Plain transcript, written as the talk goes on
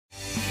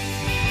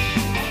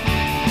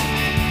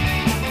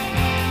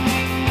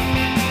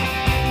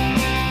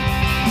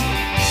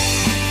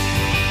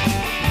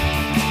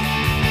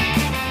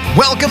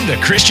Welcome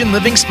to Christian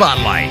Living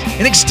Spotlight,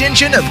 an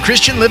extension of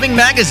Christian Living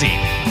Magazine.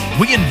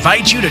 We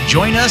invite you to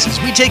join us as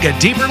we take a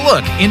deeper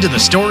look into the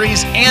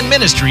stories and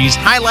ministries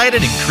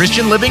highlighted in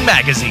Christian Living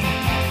Magazine.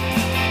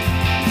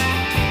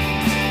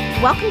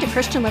 Welcome to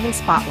Christian Living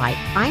Spotlight.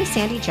 I'm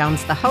Sandy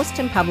Jones, the host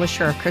and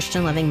publisher of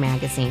Christian Living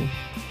Magazine.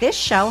 This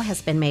show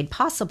has been made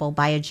possible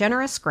by a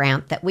generous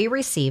grant that we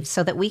received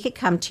so that we could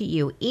come to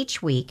you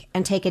each week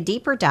and take a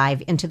deeper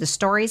dive into the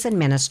stories and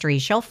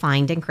ministries you'll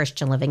find in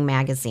Christian Living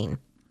Magazine.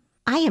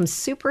 I am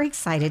super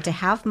excited to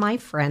have my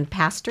friend,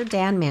 Pastor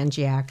Dan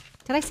Mangeac.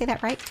 Did I say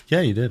that right?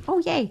 Yeah, you did. Oh,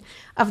 yay.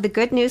 Of the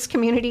Good News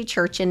Community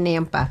Church in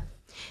Nampa.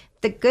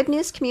 The Good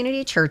News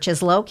Community Church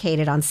is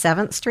located on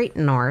 7th Street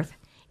North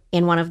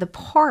in one of the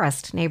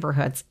poorest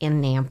neighborhoods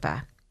in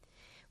Nampa.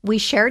 We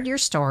shared your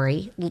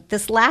story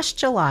this last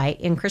July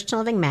in Christian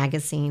Living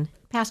Magazine.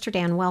 Pastor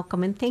Dan,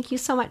 welcome, and thank you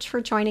so much for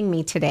joining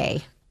me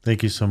today.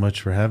 Thank you so much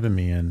for having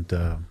me,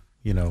 and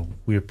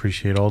we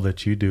appreciate all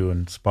that you do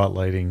in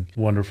spotlighting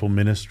wonderful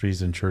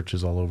ministries and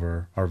churches all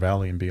over our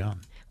valley and beyond.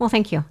 Well,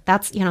 thank you.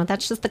 That's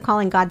just the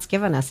calling God's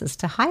given us, is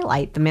to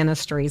highlight the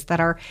ministries that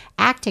are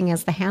acting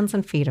as the hands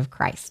and feet of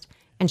Christ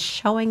and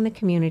showing the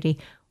community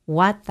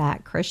what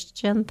that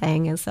Christian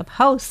thing is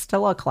supposed to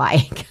look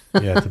like.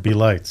 Yeah, to be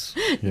lights.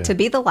 Yeah. To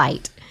be the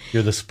light.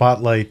 You're the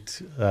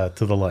spotlight to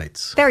the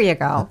lights. There you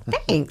go.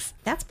 Thanks.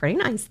 That's pretty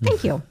nice.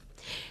 Thank you.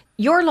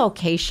 Your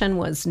location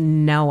was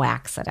no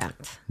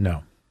accident.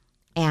 No.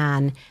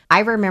 And I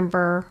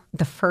remember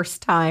the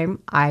first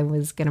time I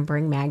was going to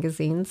bring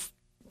magazines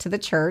to the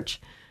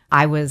church,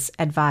 I was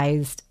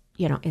advised,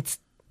 it's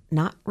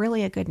not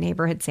really a good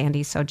neighborhood,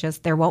 Sandy, so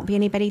there won't be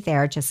anybody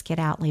there. Just get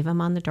out, leave them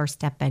on the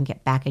doorstep, and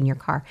get back in your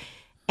car.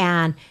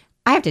 And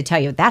I have to tell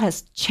you, that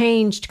has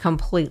changed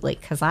completely,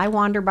 because I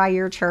wander by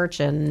your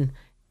church, and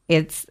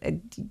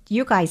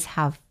you guys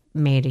have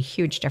made a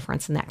huge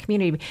difference in that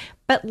community.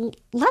 But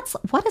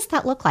what does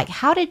that look like?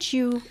 How did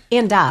you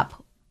end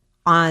up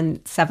on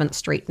 7th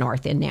Street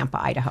North in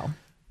Nampa, Idaho?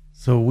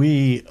 So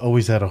we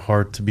always had a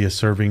heart to be a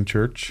serving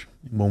church.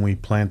 When we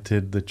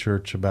planted the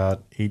church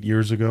about 8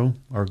 years ago,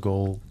 our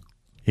goal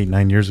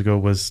 9 years ago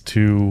was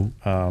to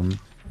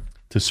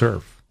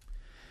serve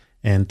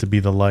and to be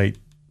the light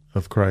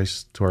of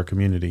Christ to our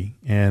community.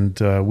 And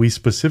we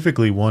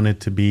specifically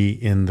wanted to be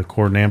in the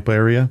core Nampa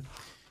area,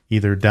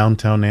 either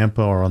downtown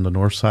Nampa or on the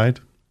north side.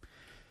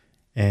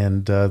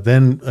 And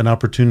then an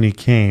opportunity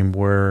came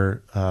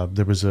where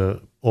there was a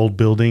old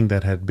building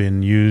that had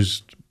been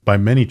used by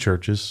many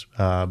churches,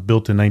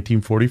 built in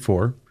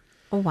 1944.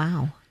 Oh,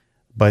 wow.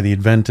 By the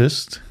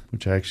Adventists,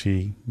 which I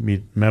actually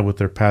met with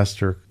their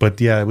pastor.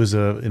 But yeah, it was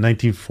in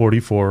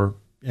 1944,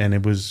 and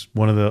it was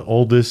one of the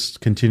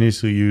oldest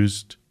continuously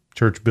used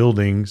church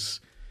buildings,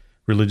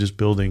 religious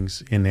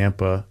buildings in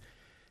Nampa.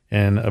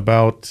 And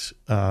about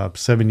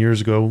 7.5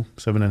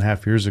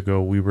 years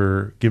ago, we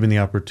were given the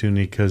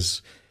opportunity,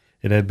 because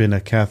it had been a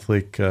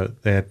Catholic,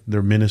 they had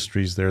their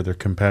ministries there, their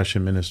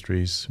compassion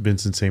ministries,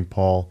 Vincent St.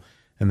 Paul,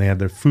 and they had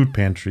their food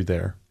pantry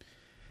there.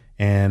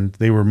 And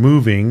they were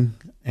moving,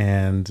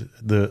 and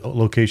the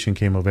location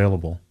came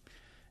available.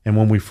 And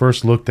when we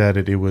first looked at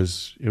it, it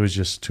was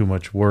just too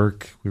much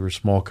work. We were a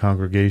small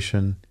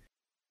congregation,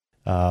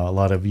 a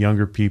lot of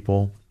younger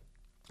people.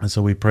 And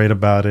so we prayed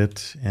about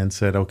it and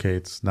said, okay,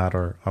 it's not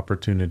our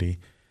opportunity.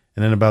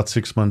 And then about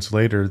 6 months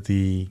later,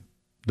 the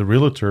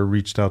realtor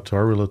reached out to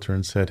our realtor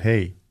and said,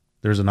 hey,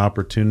 there's an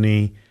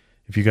opportunity.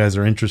 If you guys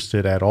are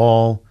interested at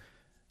all,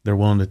 they're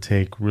willing to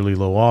take really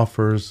low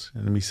offers.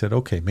 And we said,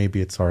 okay,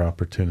 maybe it's our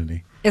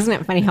opportunity. Isn't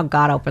it funny how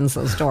God opens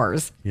those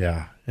doors?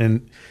 Yeah.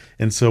 And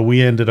so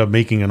we ended up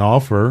making an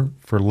offer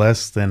for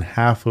less than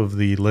half of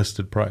the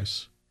listed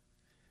price.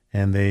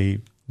 And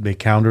they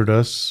countered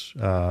us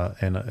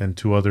and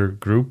two other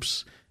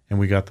groups, and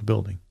we got the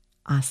building.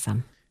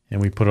 Awesome.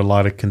 And we put a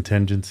lot of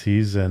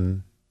contingencies,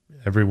 and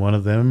every one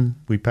of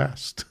them we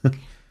passed.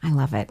 I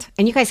love it.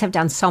 And you guys have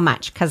done so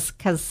much,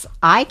 because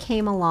I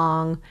came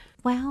along,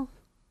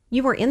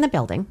 you were in the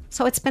building.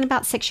 So it's been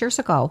about 6 years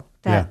ago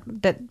that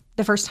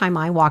the first time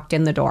I walked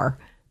in the door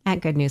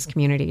at Good News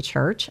Community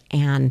Church.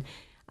 And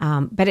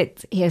but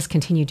it has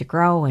continued to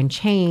grow and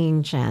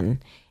change, and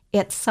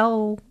it's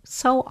so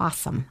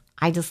awesome.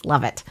 I just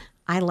love it.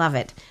 I love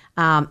it.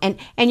 And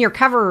your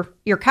cover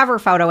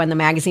photo in the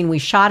magazine we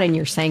shot in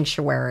your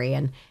sanctuary,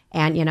 and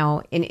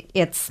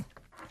it's,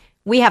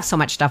 we have so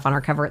much stuff on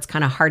our cover. It's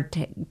kind of hard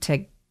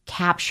to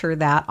capture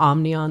that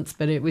ambiance,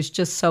 but it was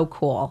just so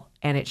cool.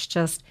 And it's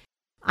just,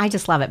 I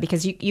just love it,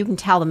 because you can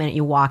tell the minute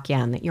you walk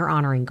in that you're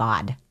honoring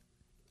God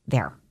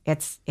there.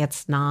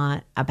 It's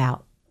not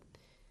about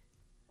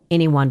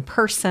any one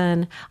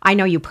person. I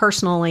know you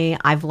personally.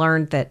 I've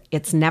learned that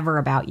it's never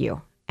about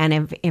you.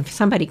 And if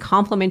somebody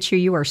compliments you,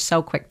 you are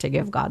so quick to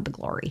give God the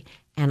glory.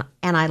 And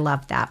I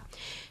love that.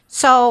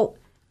 So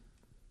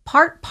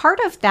part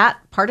of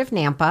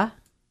Nampa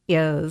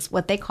is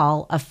what they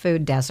call a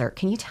food desert.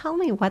 Can you tell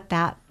me what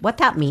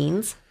that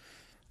means?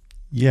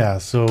 Yeah,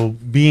 so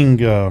being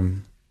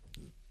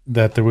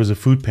that there was a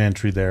food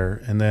pantry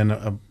there, and then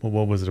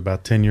what was it,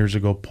 about 10 years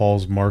ago,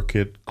 Paul's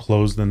Market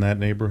closed in that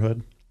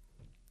neighborhood.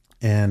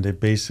 and it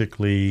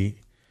basically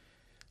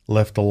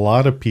left a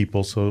lot of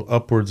people, so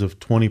upwards of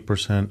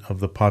 20% of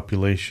the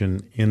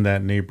population in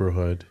that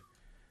neighborhood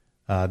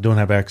don't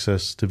have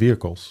access to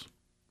vehicles.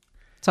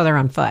 So they're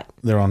on foot.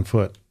 They're on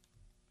foot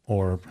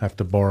or have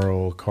to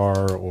borrow a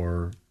car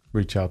or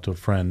reach out to a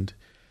friend.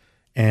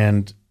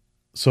 And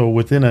so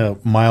within a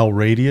mile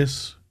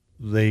radius,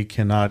 they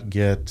cannot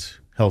get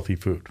healthy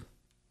food.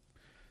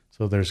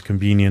 So there's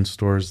convenience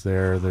stores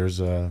there.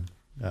 There's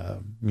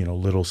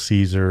Little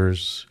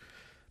Caesars,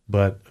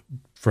 but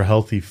for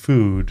healthy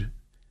food,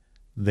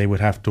 they would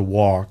have to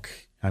walk.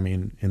 I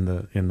mean, in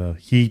the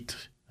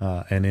heat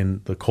and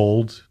in the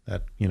cold.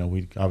 That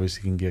we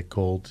obviously can get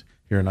cold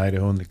here in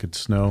Idaho, and it could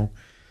snow.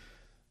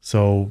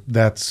 So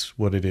that's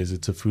what it is.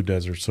 It's a food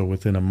desert. So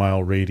within a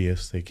mile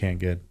radius, they can't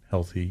get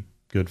healthy,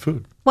 good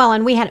food. Well,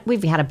 and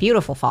we've had a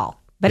beautiful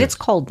fall, but Yes. it's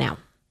cold now.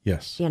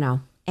 Yes.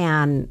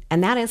 And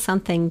that is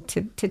something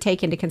to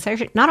take into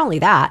consideration. Not only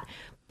that,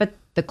 but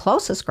the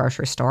closest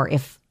grocery store,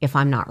 if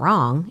I'm not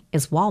wrong,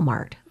 is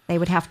Walmart. They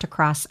would have to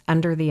cross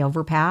under the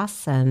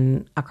overpass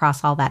and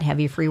across all that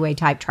heavy freeway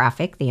type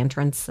traffic, the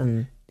entrance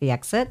and the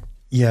exit.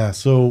 Yeah.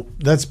 So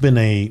that's been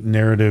a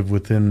narrative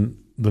within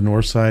the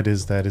north side,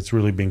 is that it's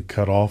really been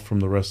cut off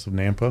from the rest of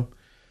Nampa.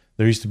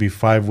 There used to be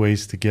 5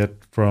 ways to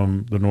get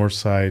from the north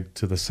side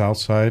to the south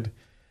side.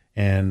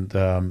 And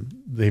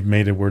they've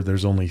made it where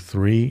there's only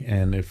 3.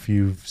 And if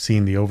you've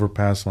seen the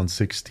overpass on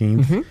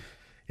 16th,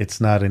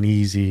 it's not an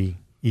easy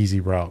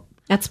route.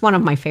 That's one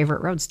of my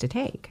favorite roads to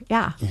take.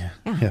 Yeah.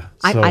 Yeah.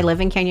 I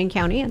live in Canyon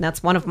County, and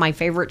that's one of my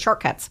favorite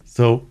shortcuts.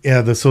 So,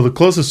 the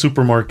closest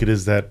supermarket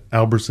is that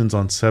Albertsons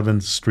on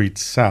 7th Street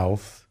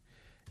South.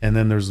 And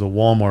then there's the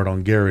Walmart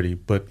on Garrity.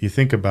 But you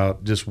think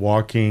about just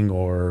walking,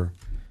 or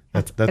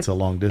that's a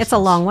long distance. It's a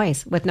long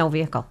ways with no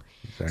vehicle.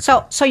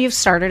 Exactly. So you've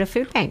started a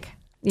food bank,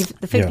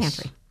 the food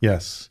pantry.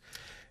 Yes.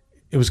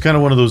 It was kind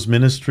of one of those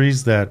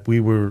ministries that we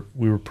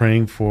were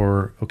praying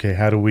for. Okay,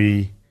 how do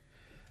we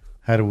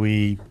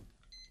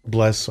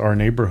bless our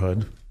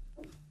neighborhood?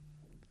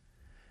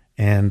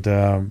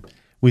 And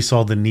we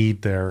saw the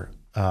need there.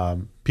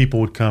 People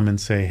would come and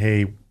say,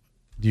 "Hey,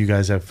 do you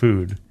guys have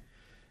food?"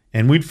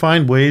 And we'd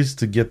find ways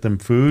to get them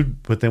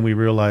food, but then we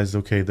realized,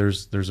 okay,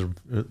 there's a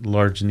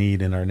large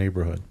need in our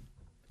neighborhood.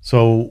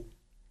 So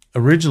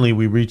originally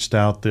we reached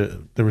out.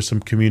 There were some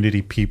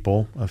community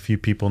people, a few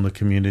people in the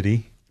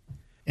community,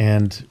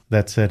 and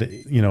that said,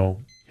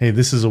 hey,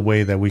 this is a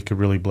way that we could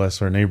really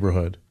bless our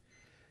neighborhood.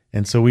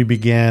 And so we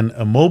began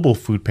a mobile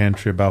food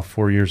pantry about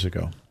 4 years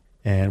ago,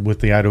 and with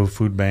the Idaho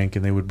Food Bank,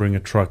 and they would bring a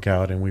truck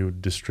out and we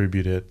would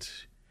distribute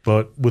it,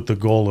 but with the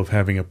goal of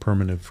having a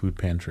permanent food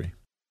pantry.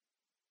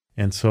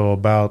 And so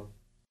about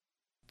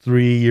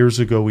 3 years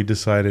ago, we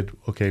decided,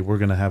 okay, we're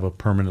going to have a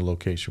permanent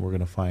location. We're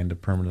going to find a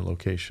permanent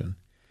location.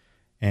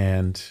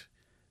 And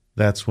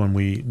that's when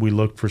we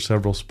looked for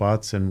several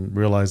spots and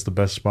realized the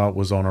best spot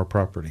was on our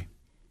property.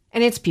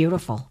 And it's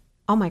beautiful.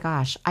 Oh my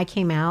gosh. I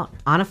came out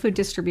on a food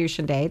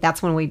distribution day.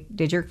 That's when we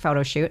did your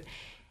photo shoot.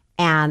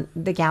 And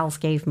the gals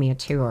gave me a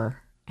tour.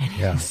 And it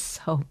was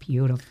so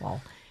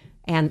beautiful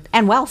and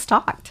well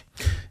stocked.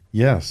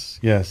 Yes.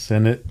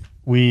 And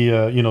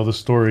the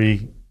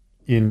story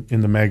in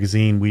the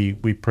magazine, we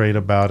prayed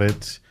about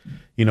it.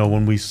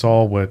 When we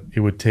saw what it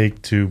would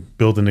take to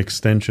build an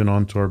extension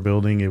onto our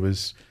building, it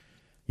was,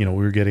 we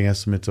were getting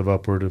estimates of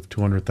upward of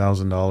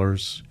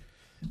 $200,000.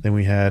 Then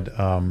we had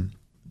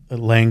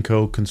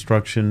Lanco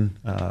Construction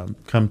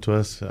come to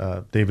us.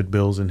 David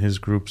Bills and his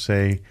group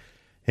say,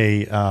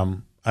 hey,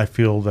 I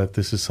feel that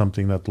this is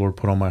something that the Lord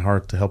put on my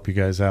heart to help you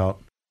guys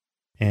out.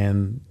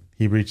 And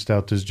he reached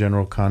out to his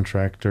general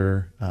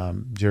contractor,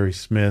 Jerry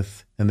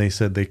Smith, and they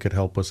said they could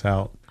help us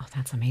out. Oh,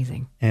 that's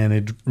amazing. And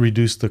it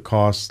reduced the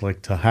cost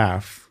to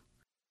half.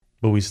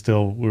 But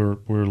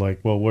we're like,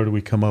 well, where do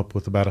we come up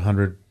with about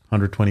 $125,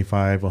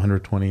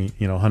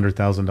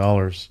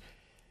 $100,000?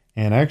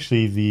 And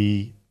actually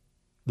the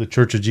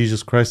Church of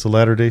Jesus Christ of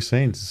Latter-day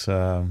Saints,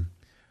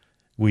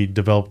 we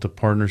developed a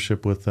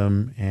partnership with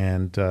them,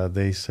 and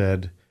they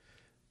said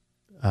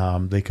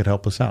they could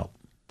help us out.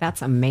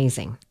 That's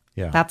amazing.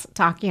 Yeah. That's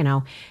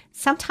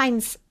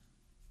sometimes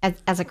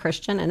as a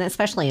Christian, and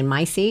especially in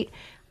my seat,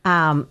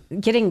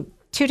 getting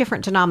 2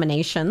 different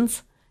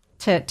denominations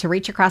to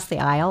reach across the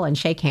aisle and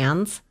shake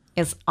hands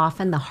is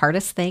often the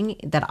hardest thing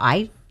that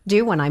I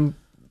do when I'm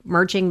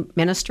merging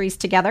ministries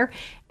together.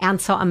 And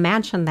so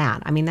imagine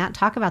that. I mean,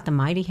 talk about the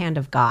mighty hand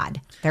of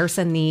God. There's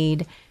a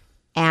need,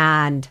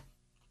 and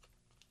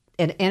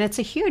it's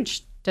a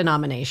huge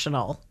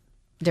denominational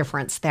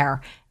difference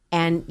there.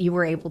 And you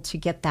were able to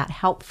get that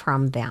help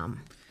from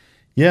them.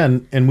 Yeah,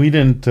 and we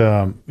didn't.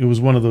 It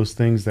was one of those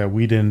things that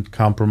we didn't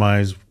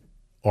compromise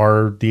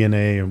our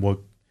DNA and what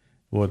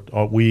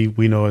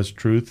we know as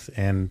truth,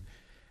 and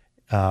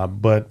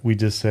but we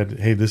just said,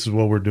 hey, this is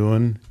what we're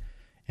doing,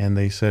 and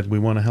they said we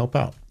want to help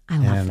out.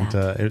 I love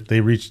that. They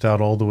reached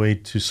out all the way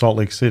to Salt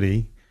Lake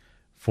City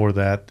for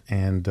that,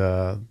 and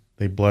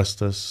they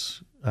blessed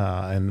us,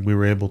 and we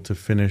were able to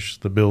finish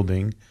the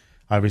building.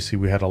 Obviously,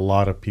 we had a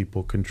lot of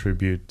people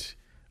contribute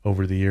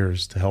over the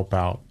years to help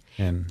out,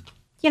 and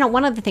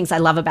one of the things I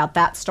love about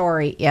that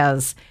story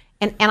is,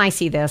 and I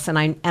see this, and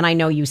I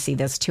know you see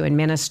this too in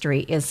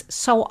ministry, is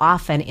so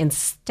often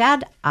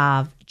instead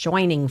of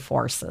joining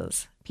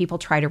forces, people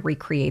try to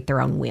recreate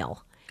their own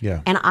wheel.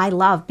 Yeah. And I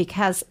love,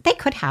 because they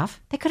could have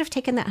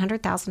taken that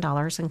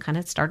 $100,000 and kind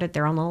of started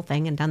their own little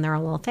thing and done their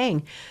own little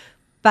thing.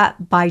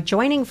 But by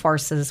joining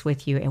forces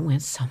with you, it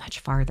went so much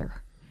farther.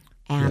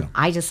 And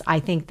I just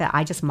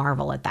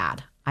marvel at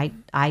that.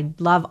 I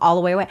love all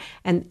the way away.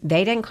 And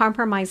they didn't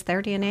compromise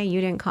their DNA.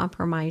 You didn't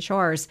compromise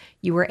yours.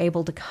 You were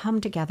able to come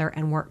together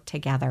and work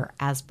together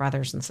as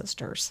brothers and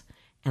sisters.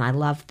 And I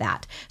love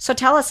that. So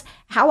tell us,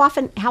 how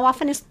often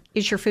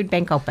is your food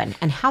bank open,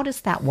 and how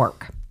does that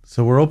work?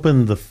 So we're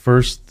open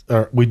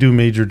we do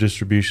major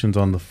distributions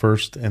on the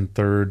first and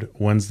third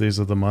Wednesdays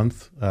of the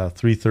month,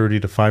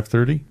 3:30 to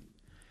 5:30,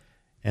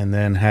 and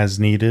then as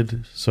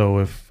needed.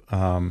 So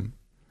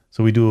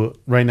so we do,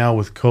 right now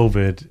with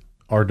COVID,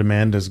 our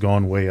demand has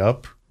gone way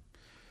up.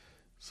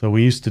 So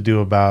we used to do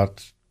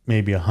about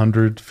maybe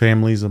 100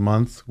 families a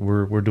month.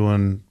 We're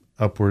doing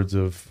upwards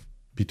of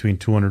between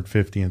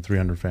 250 and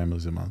 300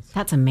 families a month.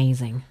 That's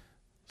amazing.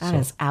 That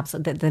is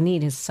absolutely, the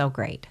need is so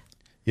great.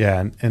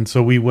 Yeah, and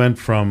so we went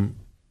from,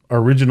 our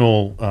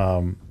original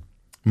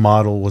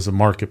model was a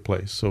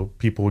marketplace. So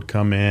people would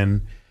come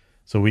in,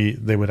 so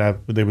they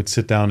would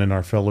sit down in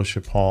our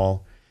fellowship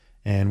hall,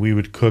 and we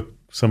would cook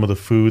some of the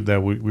food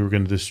that we were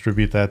going to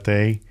distribute that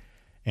day,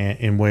 and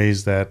in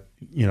ways that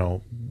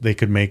they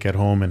could make at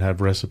home and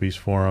have recipes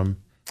for them,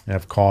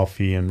 have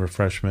coffee and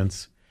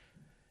refreshments,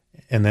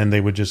 and then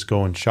they would just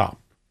go and shop.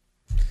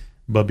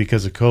 But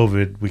because of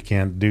COVID, we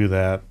can't do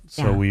that,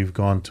 so we've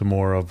gone to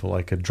more of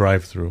like a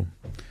drive-through.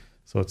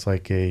 So it's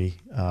like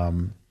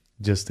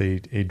just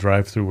a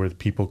drive-through where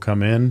people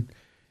come in,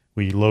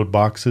 we load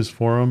boxes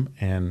for them,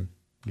 and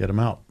get them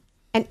out.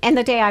 And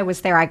the day I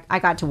was there, I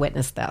got to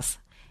witness this.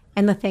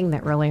 And the thing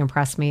that really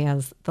impressed me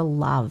is the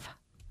love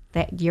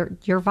that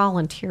your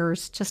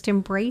volunteers just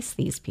embrace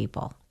these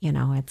people.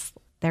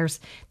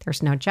 There's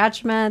no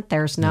judgment.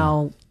 There's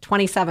no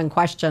 27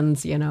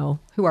 questions.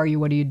 Who are you?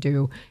 What do you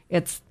do?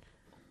 It's,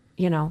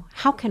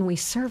 how can we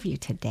serve you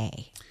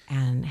today?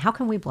 And how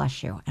can we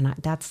bless you? And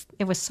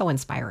it was so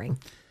inspiring.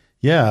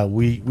 Yeah,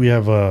 we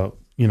have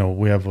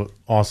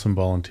awesome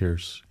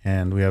volunteers,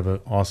 and we have an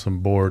awesome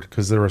board,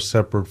 because they're a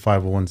separate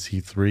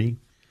 501c3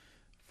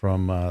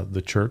 from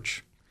the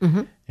church.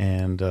 Mm-hmm.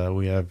 And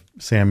we have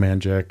Sam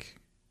Mangeac.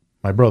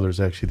 My brother's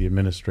actually the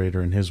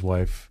administrator, and his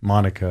wife,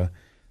 Monica.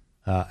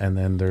 And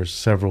then there's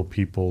several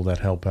people that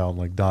help out,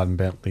 like Don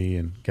Bentley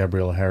and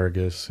Gabriella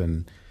Harrigus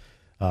and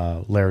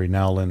Larry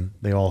Nowlin.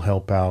 They all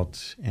help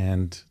out,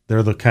 and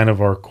they're the kind of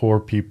our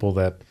core people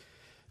that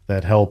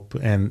help,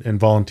 and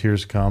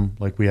volunteers come.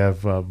 Like we have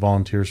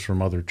volunteers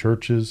from other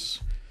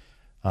churches.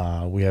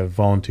 We have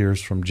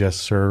volunteers from Just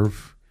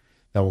Serve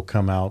that will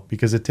come out,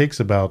 because it takes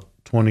about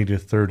 20 to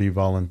 30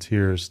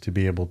 volunteers to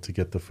be able to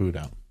get the food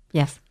out.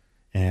 Yes.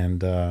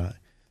 And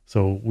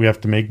so we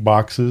have to make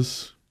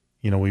boxes.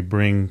 We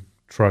bring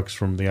trucks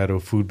from the Idaho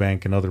Food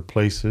Bank and other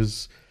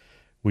places.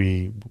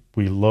 We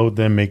load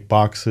them, make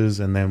boxes,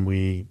 and then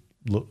we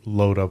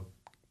load up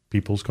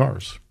people's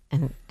cars.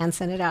 And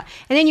send it out.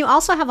 And then you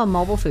also have a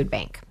mobile food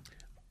bank.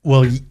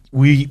 Well,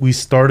 we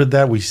started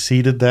that. We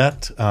seeded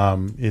that.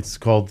 It's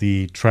called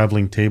the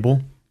Traveling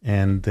Table,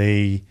 and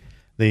they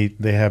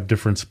have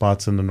different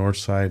spots in the north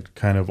side,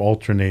 kind of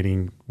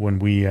alternating when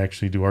we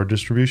actually do our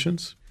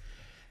distributions.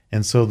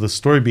 And so the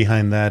story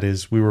behind that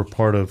is we were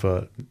part of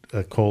a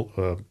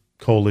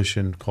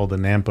coalition called the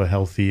Nampa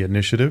Healthy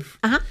Initiative,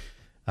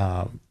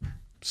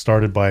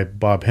 started by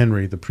Bob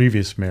Henry, the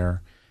previous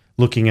mayor,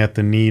 looking at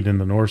the need in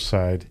the north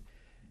side.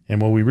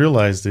 And what we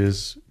realized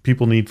is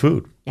people need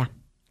food. Yeah.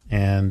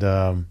 And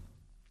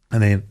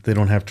they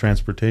don't have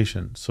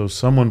transportation. So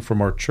someone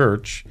from our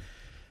church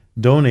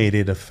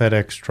donated a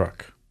FedEx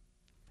truck.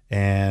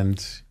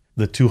 And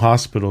the two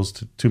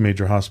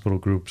major hospital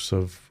groups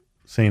of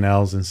St.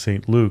 Al's and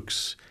St.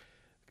 Luke's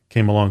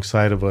came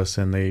alongside of us,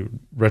 and they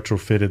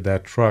retrofitted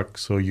that truck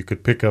so you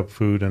could pick up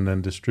food and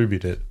then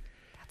distribute it.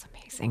 That's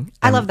amazing.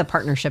 I love the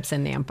partnerships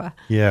in Nampa.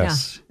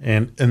 Yes.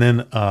 Yeah. And then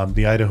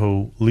the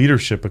Idaho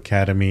Leadership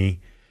Academy,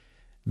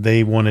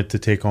 they wanted to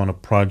take on a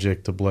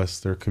project to bless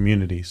their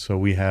community. So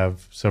we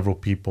have several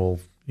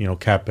people,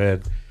 Cap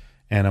Ed,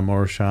 Anna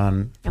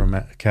Morrishan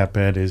from Cap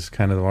Ed is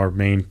kind of our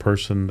main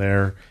person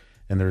there,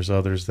 and there's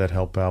others that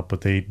help out,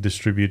 but they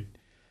distribute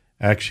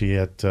actually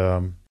at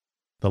the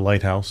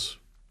Lighthouse.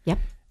 Yep.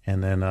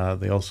 And then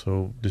they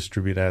also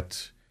distribute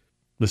at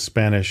the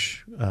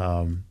Spanish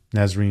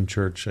Nazarene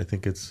Church. I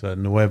think it's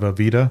Nueva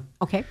Vida.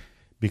 Okay.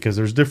 Because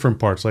there's different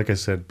parts, like I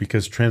said,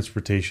 because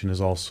transportation is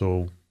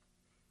also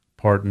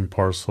part and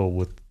parcel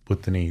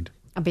with the need.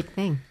 A big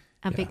thing.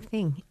 Big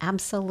thing.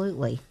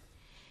 Absolutely.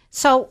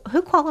 So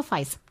who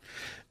qualifies?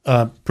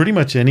 Pretty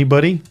much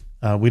anybody.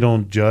 We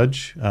don't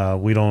judge.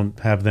 We don't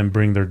have them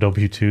bring their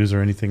W-2s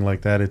or anything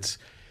like that. It's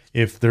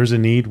if there's a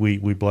need,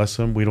 we bless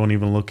them. We don't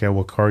even look at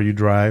what car you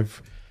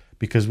drive,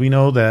 because we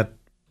know that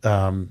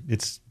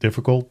it's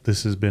difficult.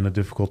 This has been a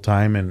difficult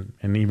time,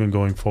 and even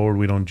going forward,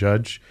 we don't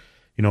judge.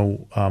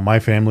 My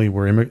family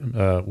were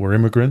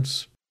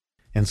immigrants,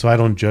 and so I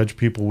don't judge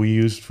people. We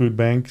used food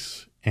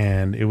banks,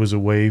 and it was a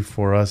way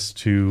for us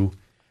to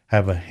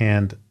have a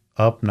hand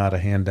up, not a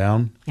hand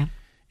down. Yeah.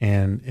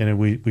 And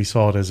we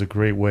saw it as a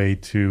great way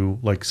to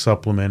like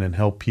supplement and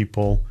help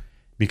people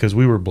because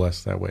we were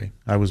blessed that way.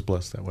 I was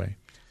blessed that way.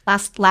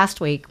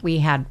 Last week, we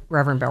had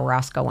Reverend Bill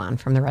Roscoe on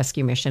from the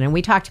Rescue Mission, and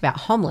we talked about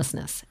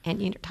homelessness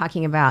and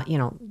talking about, you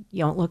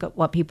don't look at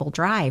what people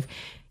drive.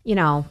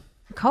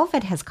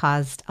 COVID has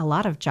caused a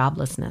lot of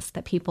joblessness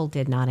that people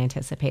did not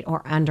anticipate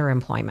or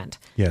underemployment.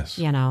 Yes.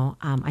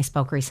 I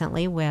spoke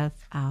recently with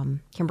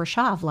Kimber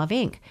Shaw of Love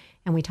Inc.,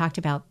 and we talked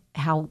about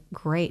how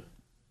great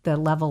the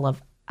level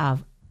of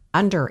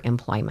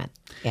underemployment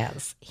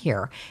is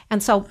here.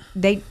 And so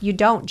you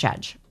don't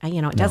judge,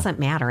 it doesn't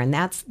matter. And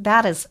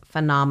that is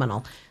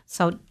phenomenal.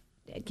 So,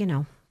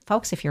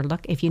 folks, if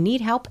you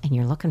need help and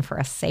you're looking for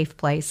a safe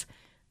place,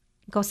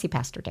 go see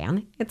Pastor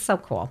Dan. It's so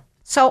cool.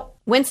 So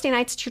Wednesday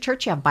nights at your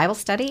church, you have Bible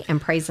study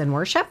and praise and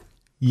worship.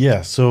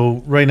 Yeah.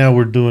 So right now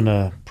we're doing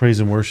a praise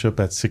and worship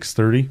at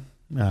 6:30.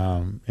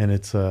 And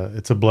it's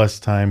a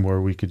blessed time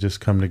where we could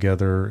just come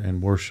together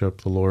and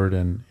worship the Lord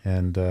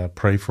and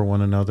pray for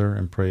one another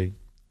and pray,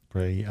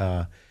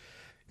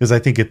 because I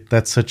think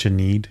that's such a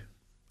need.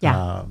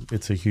 Yeah.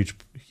 It's a huge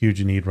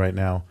need right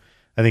now.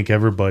 I think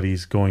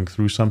everybody's going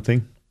through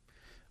something.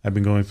 I've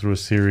been going through a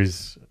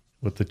series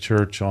with the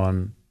church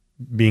on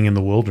being in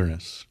the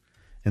wilderness,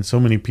 and so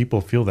many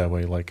people feel that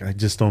way. Like, I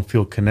just don't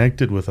feel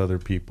connected with other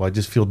people. I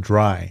just feel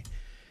dry.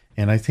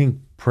 And I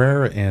think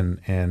prayer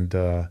and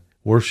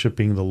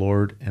worshiping the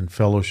Lord and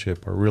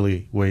fellowship are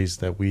really ways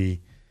that we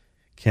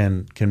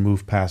can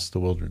move past the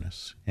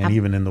wilderness, and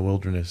even in the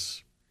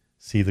wilderness,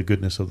 see the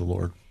goodness of the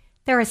Lord.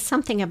 There is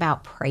something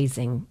about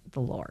praising the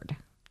Lord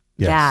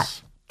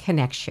that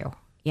connects you.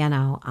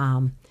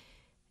 I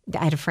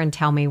had a friend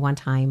tell me one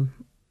time,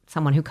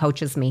 someone who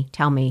coaches me,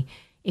 tell me,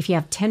 if you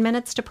have 10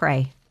 minutes to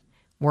pray,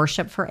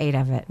 worship for 8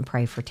 of it and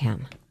pray for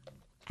 10.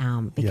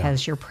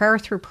 Because your prayer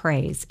through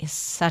praise is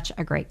such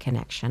a great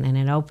connection, and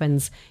it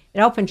opens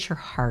your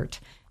heart.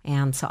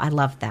 And so I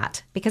love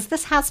that, because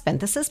this has been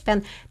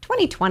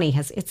 2020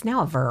 it's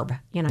now a verb,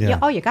 you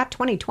got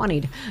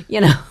 2020,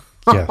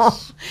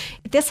 Yes.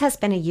 This has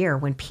been a year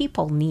when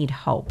people need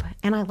hope,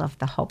 and I love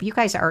the hope. You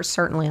guys are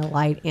certainly a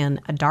light in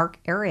a dark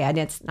area, and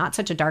it's not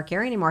such a dark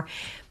area anymore.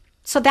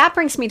 So that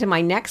brings me to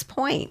my next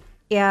point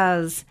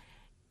is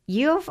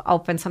you've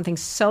opened something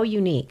so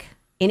unique.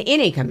 In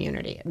any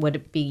community, it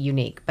would be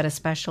unique, but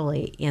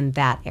especially in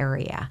that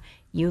area,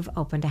 you've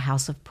opened a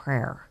house of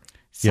prayer.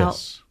 So,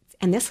 yes.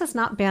 And this has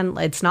not been,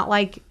 it's not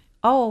like,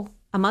 a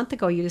month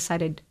ago you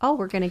decided,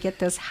 we're going to get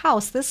this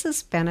house. This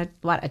has been a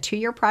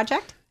 2-year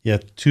project? Yeah,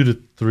 2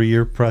 to 3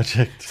 year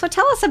project. So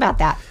tell us about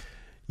that.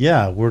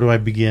 Yeah, where do I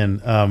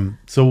begin?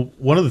 So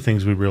one of the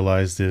things we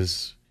realized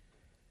is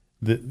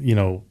that,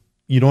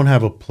 you don't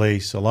have a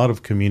place, a lot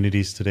of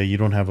communities today, you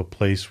don't have a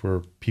place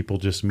where people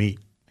just meet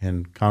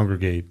and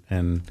congregate.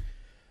 And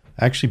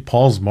actually,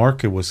 Paul's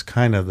Market was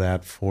kind of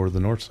that for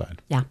the North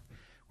Side. Yeah.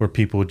 Where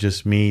people would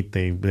just meet,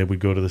 they would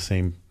go to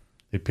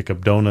they'd pick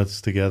up donuts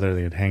together,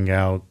 they'd hang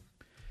out.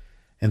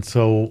 And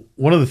so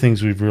one of the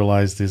things we've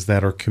realized is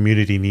that our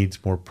community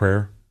needs more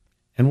prayer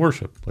and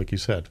worship, like you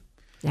said.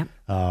 Yeah.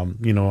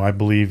 I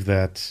believe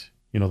that,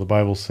 the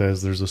Bible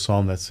says, there's a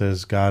psalm that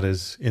says God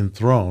is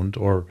enthroned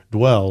or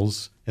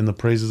dwells in the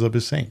praises of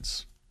his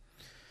saints.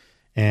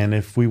 And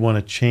if we want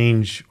to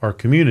change our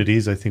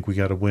communities, I think we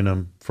got to win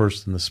them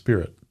first in the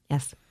spirit.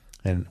 Yes.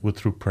 And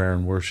through prayer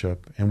and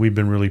worship. And we've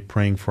been really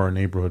praying for our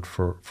neighborhood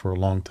for a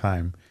long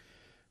time.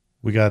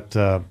 We got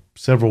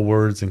several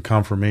words and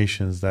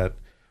confirmations that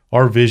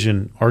our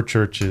vision, our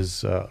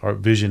church's, our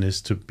vision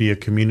is to be a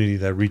community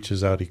that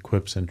reaches out,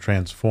 equips, and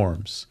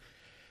transforms.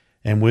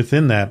 And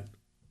within that,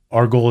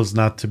 our goal is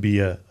not to be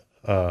a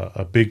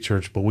big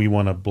church, but we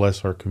want to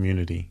bless our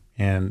community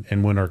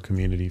and win our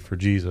community for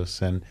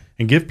Jesus and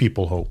give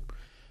people hope.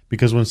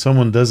 Because when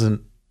someone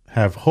doesn't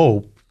have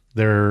hope,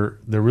 they're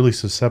really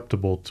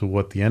susceptible to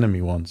what the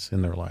enemy wants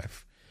in their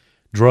life.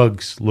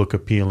 Drugs look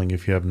appealing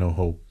if you have no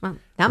hope. Well,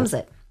 thumbs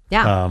it.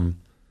 Yeah.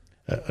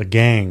 A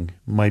gang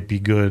might be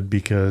good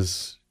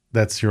because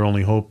that's your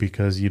only hope,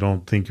 because you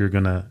don't think you're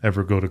going to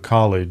ever go to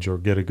college or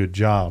get a good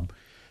job.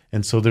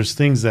 And so there's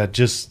things that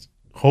just,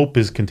 hope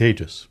is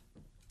contagious.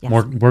 Yes.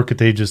 More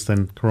contagious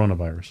than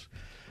coronavirus.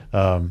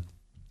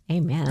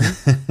 Amen.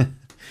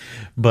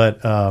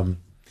 But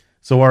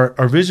so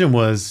our vision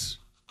was,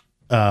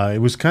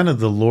 it was kind of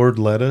the Lord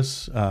led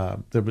us.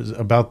 There was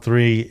about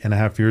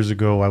 3.5 years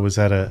ago,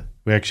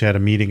 we actually had a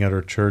meeting at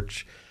our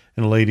church,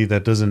 and a lady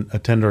that doesn't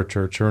attend our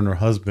church, her and her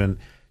husband,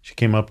 she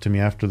came up to me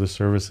after the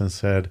service and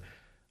said,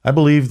 I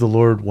believe the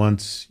Lord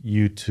wants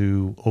you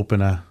to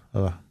open a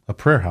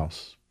prayer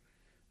house.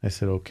 I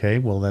said, okay,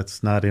 well,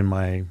 that's not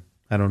I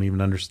don't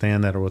even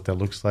understand that or what that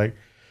looks like.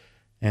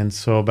 And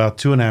so about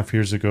 2.5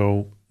 years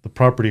ago, the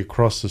property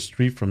across the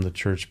street from the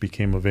church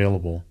became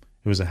available.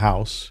 It was a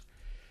house.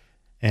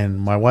 And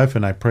my wife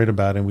and I prayed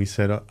about it, and we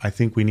said, I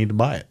think we need to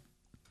buy it.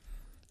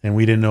 And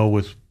we didn't know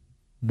with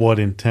what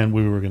intent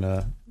we were going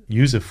to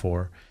use it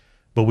for.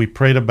 But we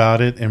prayed about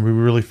it, and we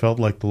really felt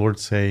like the Lord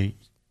say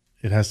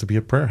it has to be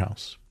a prayer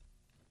house.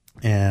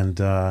 And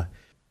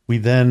we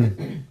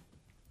then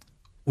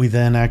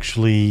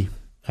actually,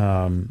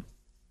 there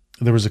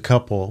was a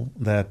couple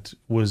that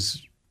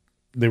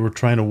they were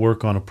trying to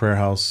work on a prayer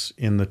house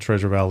in the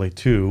Treasure Valley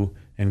too,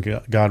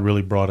 and God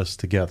really brought us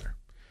together.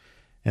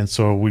 And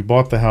so we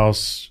bought the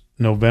house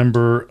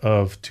November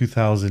of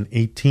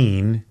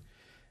 2018,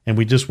 and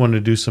we just wanted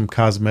to do some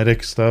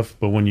cosmetic stuff.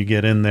 But when you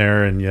get in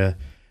there and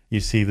you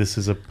see this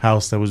is a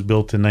house that was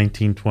built in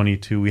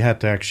 1922, we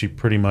had to actually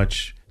pretty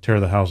much tear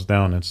the house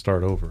down and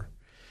start over.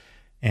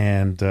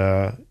 And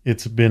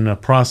it's been a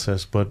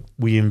process, but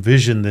we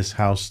envision this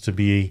house to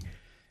be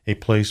a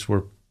place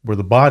where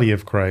the body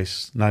of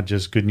Christ, not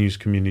just Good News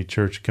Community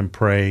Church, can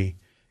pray,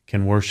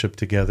 can worship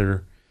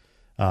together,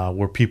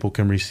 where people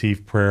can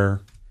receive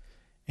prayer.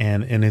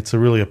 And it's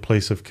really a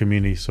place of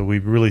community. So we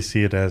really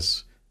see it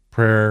as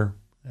prayer,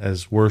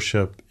 as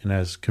worship, and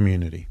as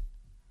community.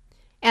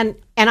 And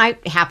I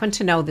happen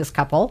to know this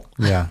couple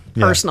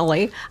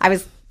personally. I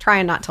was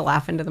trying not to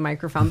laugh into the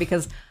microphone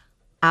because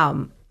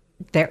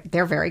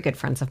they're very good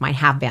friends of mine,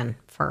 have been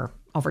for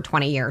over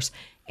 20 years.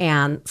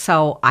 And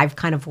so I've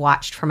kind of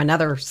watched from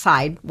another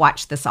side,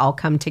 watched this all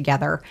come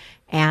together.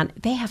 And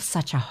they have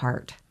such a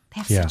heart.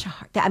 They have such a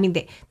heart. I mean,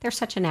 they're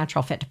such a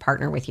natural fit to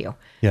partner with you.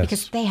 Yes.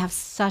 Because they have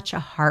such a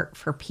heart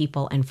for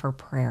people and for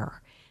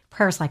prayer.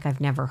 Prayers like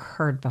I've never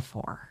heard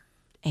before.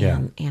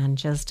 And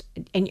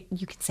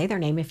you can say their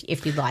name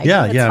if you'd like.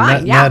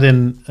 Fine. Matt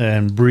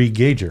and Bree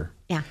Gager.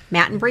 Yeah,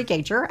 Matt and Bree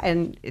Gager.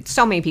 And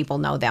so many people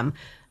know them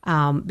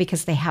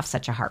because they have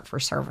such a heart for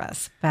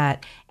service.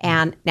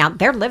 And now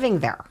they're living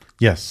there.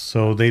 Yes,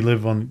 so they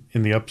live on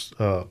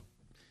the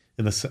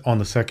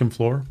second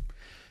floor.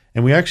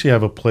 And we actually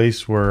have a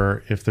place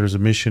where if there's a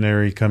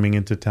missionary coming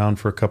into town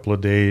for a couple of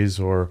days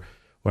or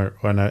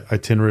an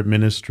itinerant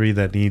ministry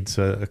that needs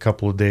a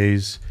couple of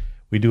days,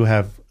 we do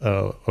have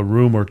a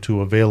room or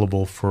two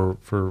available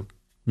for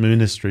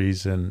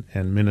ministries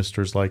and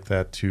ministers like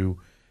that to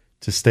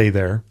stay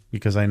there,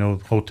 because I know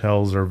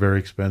hotels are very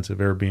expensive,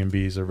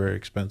 Airbnbs are very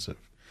expensive.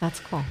 That's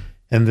cool.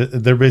 And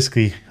they're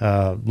basically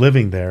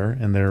living there,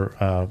 and they're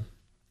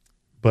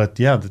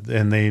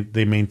and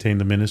they maintain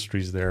the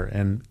ministries there,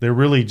 and they're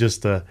really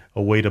just a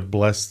way to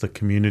bless the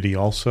community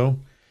also.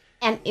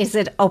 And is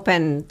it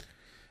open?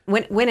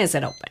 When is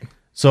it open?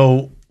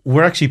 So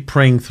we're actually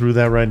praying through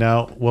that right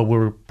now. What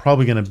we're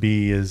probably going to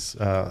be is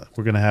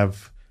we're going to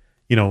have,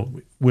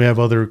 we have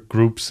other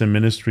groups and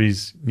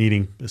ministries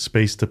needing a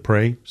space to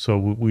pray. So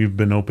we've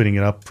been opening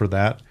it up for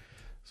that.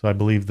 So I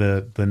believe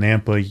the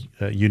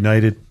Nampa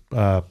United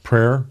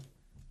Prayer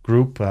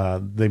Group,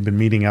 they've been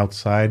meeting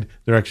outside.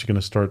 They're actually going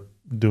to start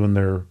doing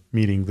their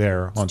meeting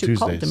there on Tuesdays.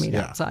 It's too cold to meet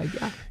outside,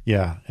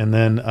 Yeah, and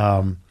then,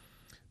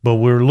 but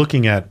we're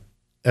looking at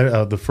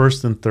the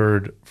first and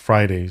third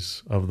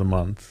Fridays of the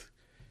month,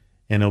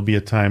 and it'll be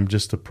a time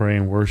just to pray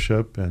and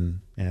worship and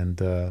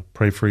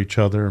pray for each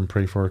other and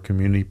pray for our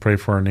community, pray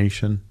for our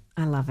nation.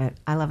 I love it.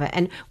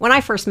 And when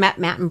I first met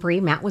Matt and Bree,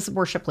 Matt was a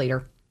worship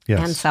leader. Yes.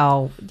 And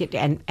so,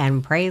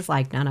 and praise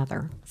like none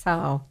other.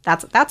 So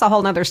that's a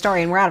whole nother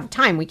story, and we're out of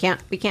time. We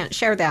can't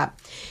share that.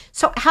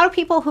 So how do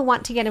people who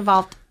want to get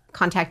involved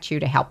contact you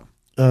to help?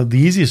 The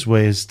easiest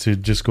way is to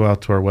just go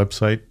out to our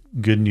website,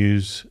 Good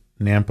News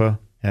Nampa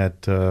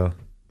at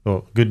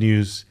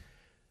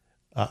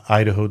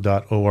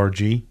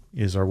goodnewsidaho.org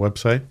is our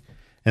website,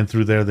 and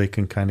through there they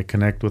can kind of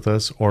connect with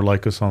us or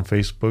like us on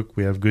Facebook.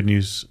 We have Good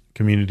News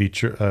Community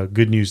Church,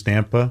 Good News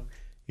Nampa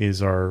is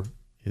the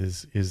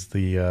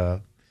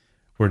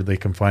where they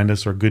can find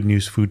us, or Good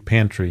News Food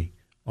Pantry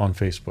on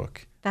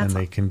Facebook, and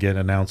they can get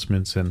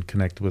announcements and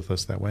connect with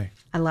us that way.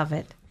 I love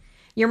it.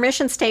 Your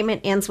mission statement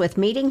ends with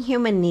meeting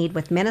human need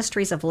with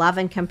ministries of love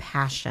and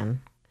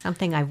compassion,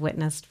 something I've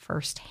witnessed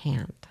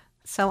firsthand.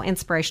 So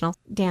inspirational.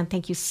 Dan,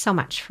 thank you so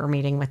much for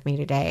meeting with me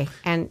today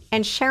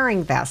and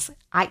sharing this.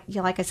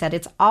 Like I said,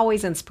 it's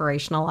always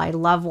inspirational. I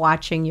love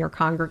watching your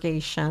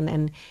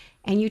congregation,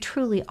 and you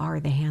truly are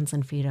the hands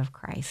and feet of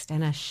Christ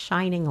and a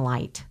shining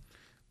light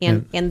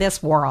in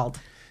this world.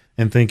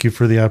 And thank you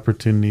for the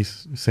opportunity,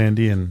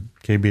 Sandy and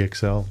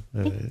KBXL.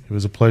 It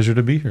was a pleasure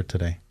to be here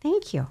today.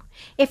 Thank you.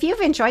 If you've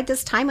enjoyed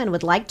this time and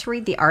would like to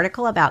read the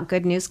article about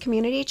Good News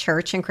Community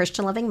Church and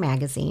Christian Living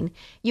Magazine,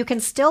 you can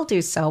still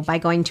do so by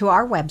going to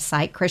our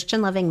website,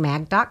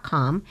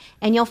 christianlivingmag.com,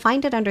 and you'll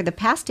find it under the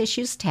Past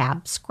Issues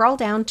tab. Scroll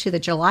down to the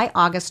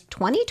July-August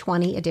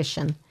 2020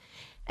 edition.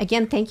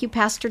 Again, thank you,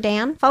 Pastor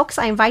Dan. Folks,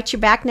 I invite you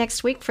back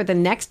next week for the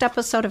next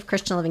episode of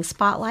Christian Living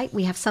Spotlight.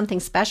 We have something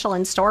special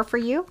in store for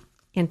you.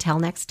 Until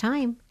next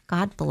time,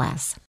 God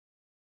bless.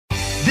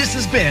 This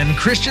has been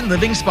Christian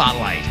Living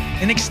Spotlight,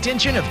 an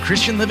extension of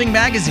Christian Living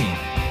Magazine,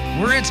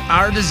 where it's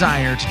our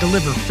desire to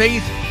deliver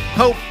faith,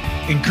 hope,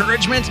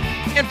 encouragement,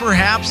 and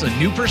perhaps a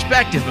new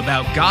perspective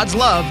about God's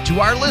love to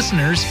our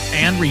listeners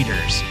and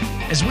readers,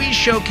 as we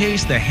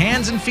showcase the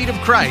hands and feet of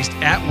Christ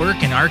at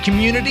work in our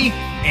community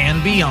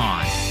and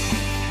beyond.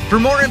 For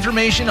more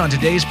information on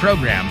today's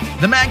program,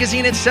 the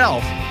magazine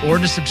itself, or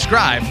to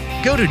subscribe,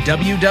 go to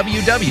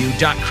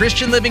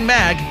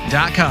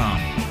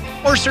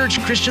www.christianlivingmag.com or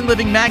search Christian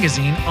Living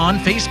Magazine on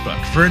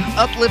Facebook for an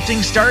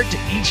uplifting start to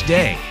each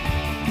day.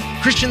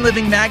 Christian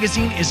Living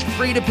Magazine is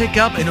free to pick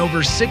up in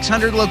over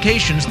 600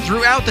 locations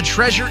throughout the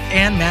Treasure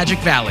and Magic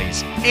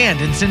Valleys and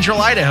in Central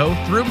Idaho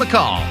through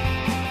McCall.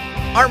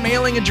 Our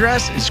mailing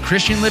address is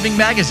Christian Living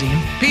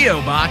Magazine,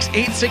 P.O. Box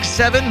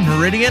 867,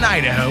 Meridian,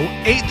 Idaho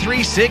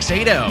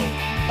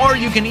 83680. Or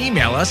you can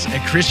email us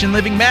at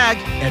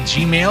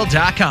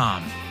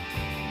christianlivingmag@gmail.com.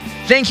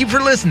 Thank you for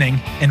listening,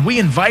 and we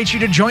invite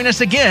you to join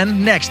us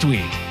again next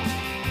week.